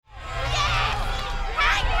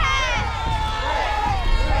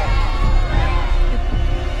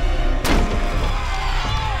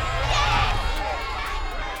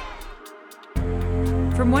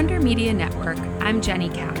Media Network, I'm Jenny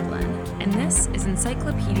Kaplan, and this is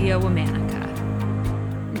Encyclopedia Womanica.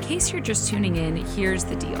 In case you're just tuning in, here's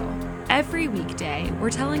the deal. Every weekday,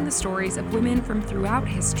 we're telling the stories of women from throughout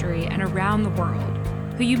history and around the world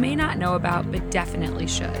who you may not know about but definitely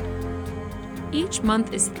should. Each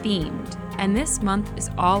month is themed, and this month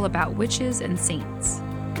is all about witches and saints.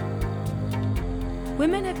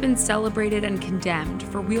 Women have been celebrated and condemned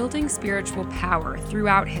for wielding spiritual power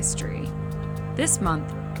throughout history. This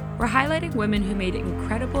month, we're highlighting women who made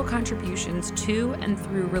incredible contributions to and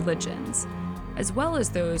through religions, as well as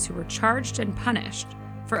those who were charged and punished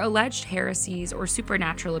for alleged heresies or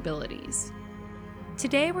supernatural abilities.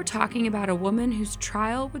 Today, we're talking about a woman whose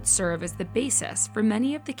trial would serve as the basis for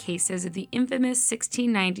many of the cases of the infamous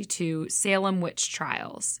 1692 Salem witch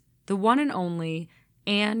trials, the one and only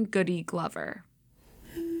Anne Goody Glover.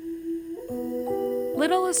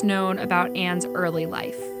 Little is known about Anne's early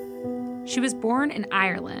life. She was born in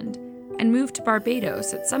Ireland and moved to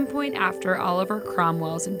Barbados at some point after Oliver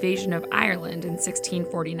Cromwell's invasion of Ireland in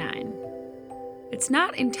 1649. It's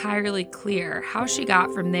not entirely clear how she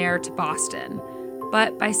got from there to Boston,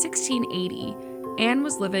 but by 1680, Anne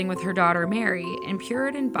was living with her daughter Mary in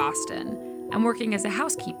Puritan Boston and working as a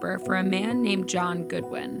housekeeper for a man named John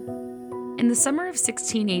Goodwin. In the summer of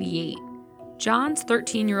 1688, John's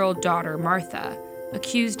 13-year-old daughter Martha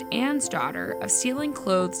accused Anne's daughter of stealing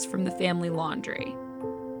clothes from the family laundry.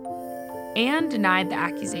 Anne denied the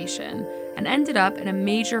accusation and ended up in a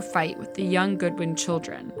major fight with the young Goodwin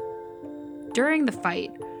children. During the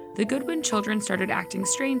fight, the Goodwin children started acting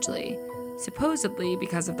strangely, supposedly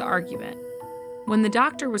because of the argument. When the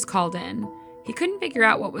doctor was called in, he couldn't figure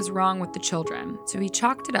out what was wrong with the children, so he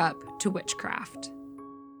chalked it up to witchcraft.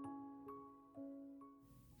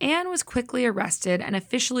 Anne was quickly arrested and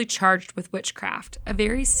officially charged with witchcraft, a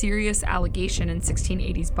very serious allegation in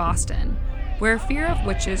 1680s Boston, where fear of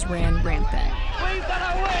witches ran rampant.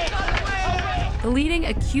 The leading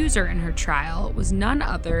accuser in her trial was none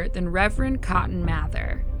other than Reverend Cotton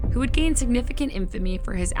Mather, who would gain significant infamy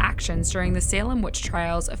for his actions during the Salem witch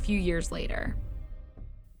trials a few years later.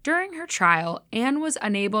 During her trial, Anne was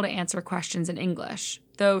unable to answer questions in English,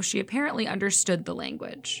 though she apparently understood the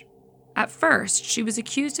language. At first, she was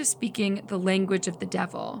accused of speaking the language of the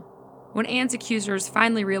devil. When Anne's accusers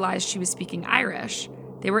finally realized she was speaking Irish,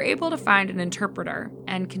 they were able to find an interpreter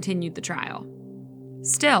and continued the trial.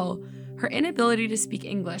 Still, her inability to speak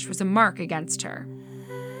English was a mark against her.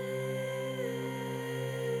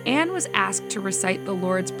 Anne was asked to recite the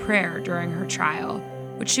Lord's Prayer during her trial,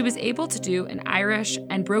 which she was able to do in Irish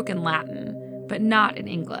and broken Latin, but not in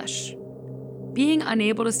English. Being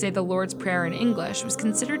unable to say the Lord's Prayer in English was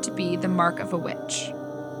considered to be the mark of a witch.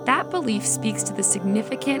 That belief speaks to the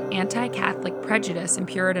significant anti-Catholic prejudice in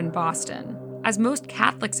Puritan Boston, as most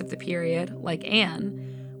Catholics of the period, like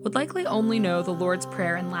Anne, would likely only know the Lord's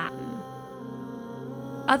Prayer in Latin.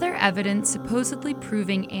 Other evidence supposedly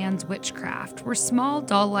proving Anne's witchcraft were small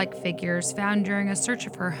doll-like figures found during a search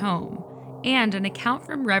of her home, and an account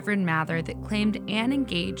from Reverend Mather that claimed Anne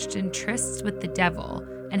engaged in trysts with the devil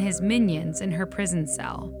and his minions in her prison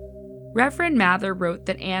cell. Reverend Mather wrote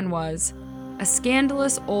that Anne was a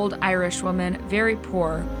scandalous old Irish woman, very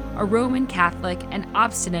poor, a Roman Catholic, and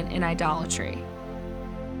obstinate in idolatry.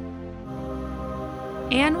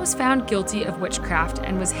 Anne was found guilty of witchcraft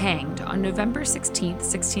and was hanged on November 16,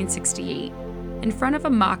 1668, in front of a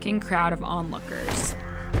mocking crowd of onlookers.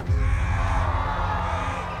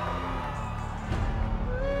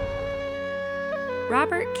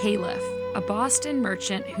 Robert Califf, a Boston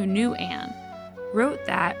merchant who knew Anne, wrote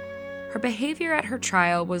that her behavior at her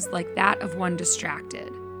trial was like that of one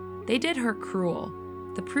distracted. They did her cruel.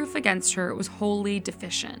 The proof against her was wholly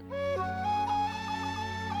deficient.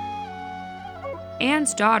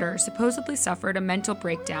 Anne's daughter supposedly suffered a mental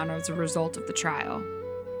breakdown as a result of the trial.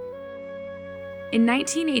 In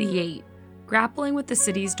 1988, grappling with the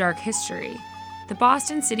city's dark history, the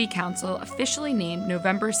Boston City Council officially named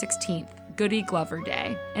November 16th Goody Glover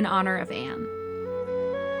Day in honor of Anne.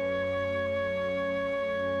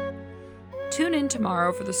 Tune in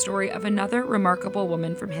tomorrow for the story of another remarkable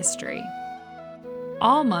woman from history.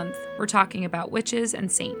 All month, we're talking about witches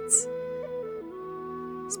and saints.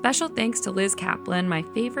 Special thanks to Liz Kaplan, my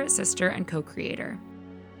favorite sister and co-creator.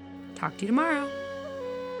 Talk to you tomorrow.